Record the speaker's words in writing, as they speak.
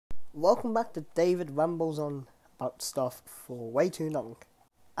Welcome back to David Rambles on about stuff for way too long.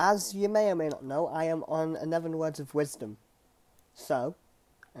 As you may or may not know, I am on 11 Words of Wisdom. So,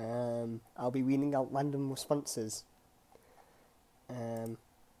 I'll be reading out random responses. Yeah.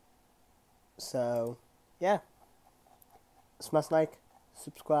 Smash like,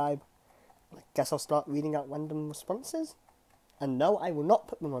 subscribe. I guess I'll start reading out random responses. And no, I will not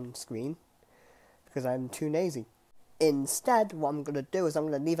put them on screen, because I'm too lazy. Instead, what I'm going to do is I'm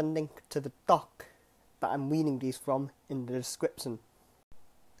going to leave a link to the doc that I'm reading these from in the description.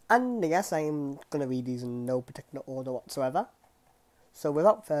 And yes, I'm going to read these in no particular order whatsoever. So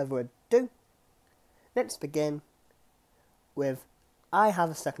without further ado, let's begin with I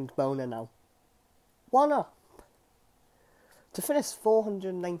have a second boner now. One up. To finish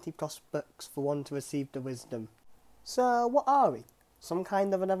 490 plus books for one to receive the wisdom. So what are we? Some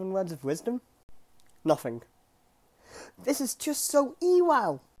kind of 11 words of wisdom? Nothing. This is just so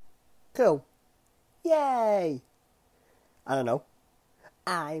EWOW. Cool. Yay. I don't know.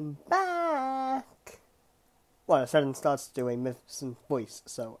 I'm back. Well, I said and started to do a magnificent voice,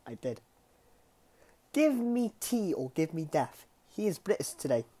 so I did. Give me tea or give me death. He is British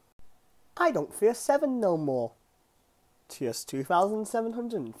today. I don't fear 7 no more. Just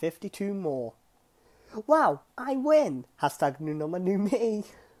 2,752 more. Wow, I win. Hashtag new number, new me.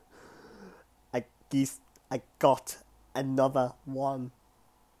 I got another one.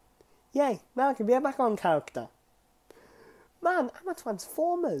 Yay, now I can be a background character. Man, I'm a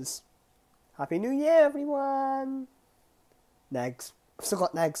Transformers. Happy New Year, everyone. Negs. I've still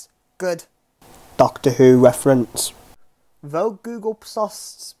got Negs. Good. Doctor Who reference. Though Google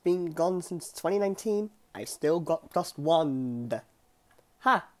Plus's been gone since 2019, I still got Plus One.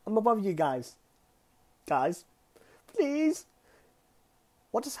 Ha, I'm above you guys. Guys, please.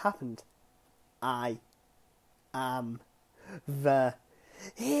 What has happened? I am the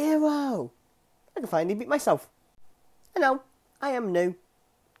hero. I can finally beat myself. I know, I am new.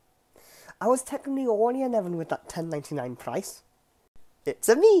 I was technically already an Evan with that $10.99 price. It's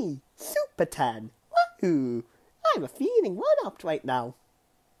a me, Super 10. Woohoo! I'm a feeling one-upped right now.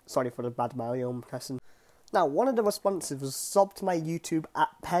 Sorry for the bad Mario impression. Now, one of the responses was sub to my YouTube at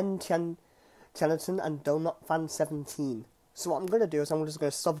Chenatan and Donut Fan 17. So what I'm going to do is I'm just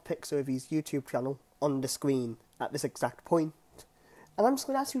going to sub a picture of his YouTube channel on the screen at this exact point. And I'm just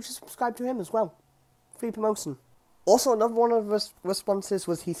going to ask you to subscribe to him as well. Free promotion. Also, another one of the responses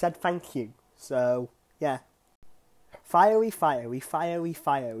was he said thank you. So, yeah. Fiery, fiery, fiery,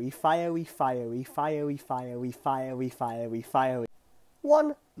 fiery, fiery, fiery, fiery, fiery, fiery, fiery, fiery.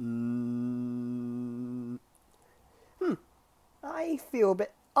 One. I feel a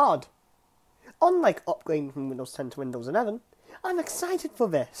bit odd. Unlike upgrading from Windows 10 to Windows 11, I'm excited for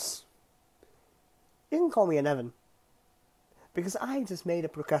this. You can call me an Evan, because I just made a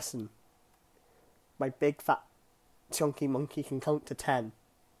progression. My big fat chunky monkey can count to 10.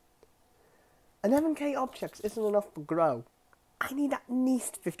 11k objects isn't enough to grow. I need at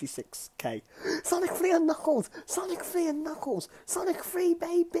least 56k. Sonic 3 and Knuckles! Sonic 3 and Knuckles! Sonic 3,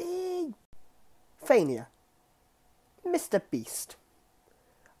 baby! Fania. Mr. Beast.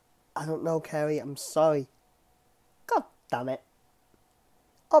 I don't know, Carrie, I'm sorry. God damn it.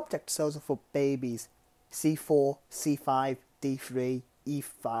 Object cells are for babies. C4, C5, D3,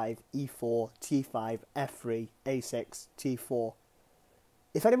 E5, E4, T5, F3, A6, T4.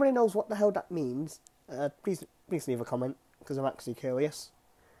 If anybody knows what the hell that means, please leave a comment, because I'm actually curious.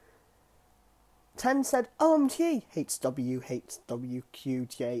 10 said, OMG, HW, HW, Q,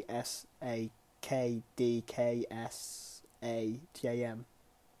 J, S, A, K, D, K, S, A, J, M.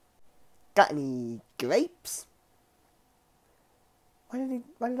 Got any grapes? Why did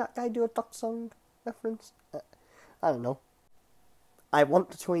that guy do a Duck Song reference? I don't know. I want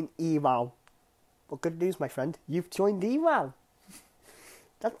to join EWOW. Well, good news, my friend. You've joined EWOW.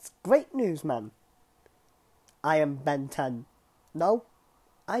 That's great news, man. I am Ben 10. No,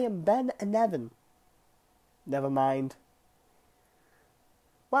 I am Ben 11. Never mind.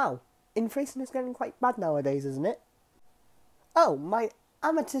 Wow, inflation is getting quite bad nowadays, isn't it? Oh, my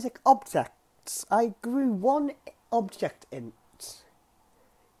amethytic objects. I grew one object int.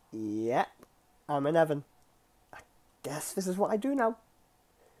 Yep, I'm an Evan. I guess this is what I do now.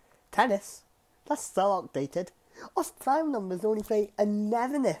 Tennis? That's so outdated. Us prime numbers only play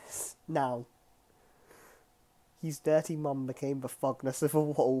 11th now. His dirty mum became the fogness of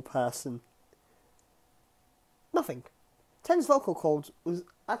a whole person. Nothing. 10's vocal cords was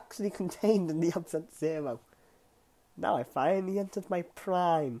actually contained in the absent 0. Now I finally entered my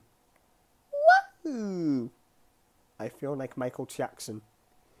prime. Woohoo! I feel like Michael Jackson.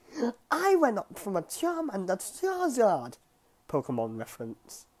 I went up from a Charmander to Charizard. Pokemon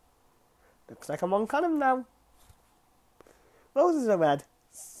reference. Looks like I'm on Canham now. Roses are red.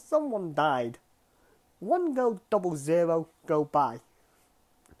 Someone died. 1 go 00 go by.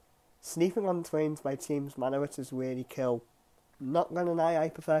 Sneaking on trains by teams manner is really cool. Not gonna lie, I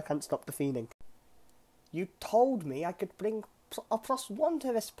prefer Can't Stop the Feeling. You told me I could bring a +1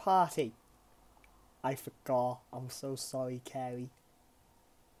 to this party. I forgot. I'm so sorry, Carrie.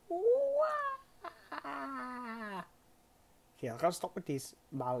 Yeah, I gotta stop with these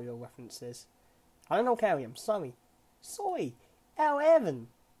Mario references. I don't know, Carrie, I'm sorry. Sorry. Evan.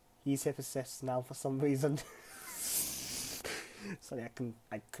 He's here persists now for some reason. Sorry, I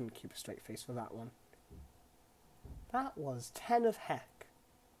couldn't keep a straight face for that one. That was 10 of heck.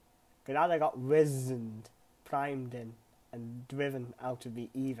 Glad I got wizened, primed in, and driven out of the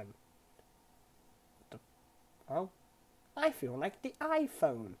even. Oh, I feel like the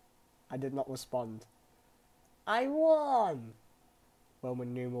iPhone. I did not respond. I won!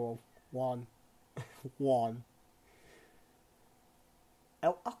 Roman numeral 1. 1.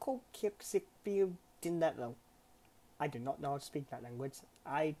 El Ako Kirksik Dinero. I do not know how to speak that language.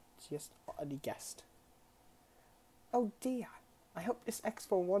 I just already guessed. Oh dear. I hope this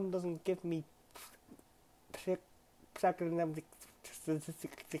Expo 1 doesn't give me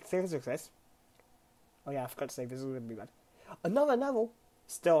success. Oh yeah, I forgot to say this is going to be bad. Another level.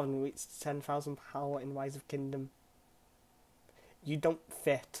 Still unreached 10,000 power in Rise of Kingdom. You don't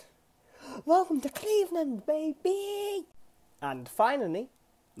fit. Welcome to Cleveland, baby! And finally,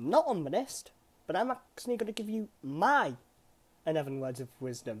 not on the list, but I'm actually going to give you my 11 words of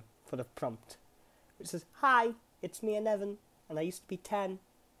wisdom for the prompt. Which says, hi, it's me 11, and I used to be 10.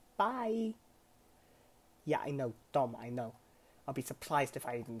 Bye. Yeah, I know, dumb, I know. I'll be surprised if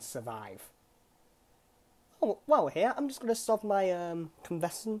I even survive. Oh, while we're here, I'm just going to stop my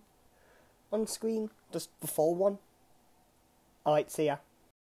confession on screen, just the full one. Alright, see ya.